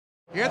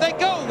Here they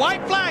go,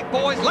 white flag,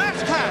 boys,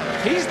 last time.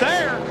 He's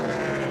there.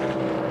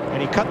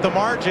 And he cut the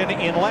margin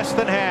in less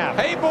than half.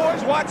 Hey,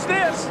 boys, watch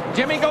this.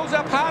 Jimmy goes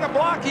up high to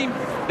block him.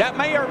 That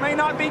may or may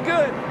not be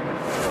good.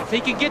 If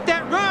he can get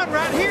that run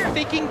right here, if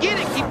he can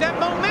get it, keep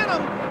that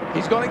momentum.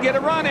 He's going to get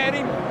a run at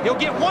him. He'll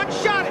get one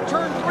shot at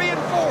turn 3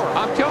 and 4.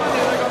 I'm telling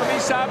you, they're going to be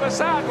side by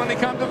side when they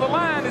come to the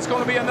line. It's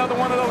going to be another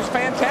one of those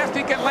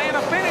fantastic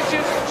Atlanta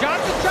finishes.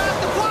 Johnson tries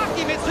to block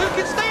him. It's who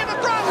can stay in the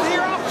throttle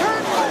here off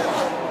turn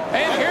 4.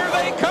 And here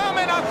they come,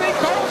 and I think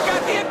Cole's got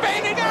the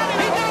advantage on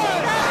him. He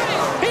does.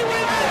 He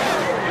wins it.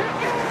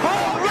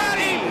 Cole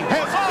Ruddy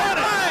has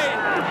done it.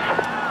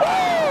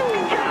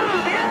 Woo!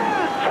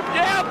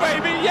 Yeah,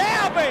 baby.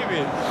 Yeah,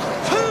 baby.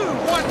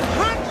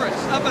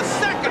 2/100ths of a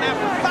second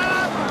after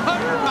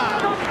 500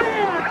 miles.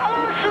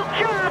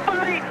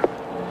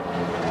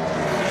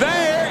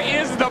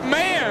 There is the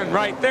man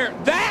right there.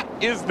 That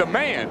is the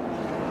man.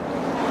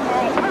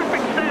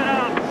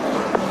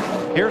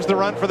 Here's the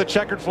run for the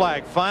checkered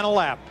flag. Final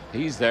lap.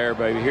 He's there,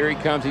 baby. Here he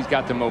comes. He's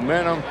got the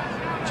momentum.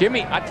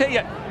 Jimmy, I tell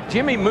you,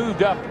 Jimmy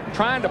moved up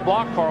trying to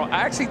block Carl.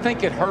 I actually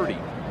think it hurt him.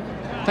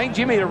 I think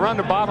Jimmy to run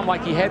the bottom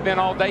like he had been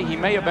all day, he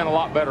may have been a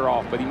lot better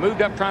off. But he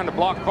moved up trying to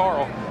block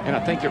Carl, and I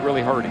think it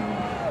really hurt him.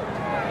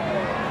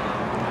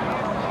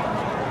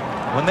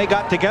 When they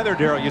got together,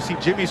 Darrell, you see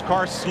Jimmy's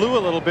car slew a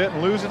little bit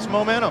and lose its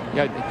momentum.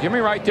 Yeah, Jimmy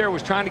right there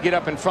was trying to get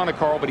up in front of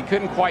Carl, but he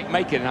couldn't quite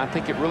make it, and I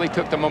think it really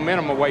took the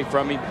momentum away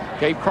from him.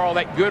 Gave Carl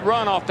that good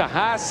run off the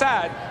high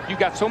side. You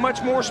got so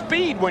much more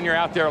speed when you're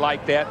out there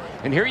like that,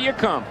 and here you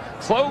come,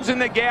 closing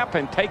the gap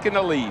and taking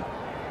the lead.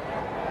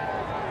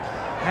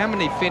 How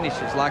many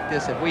finishes like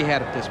this have we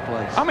had at this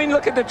place? I mean,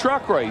 look at the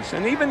truck race,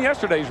 and even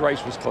yesterday's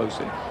race was close.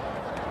 And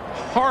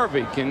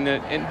Harvick and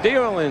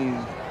Dale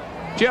and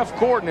Jeff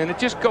Gordon, and it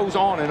just goes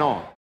on and on.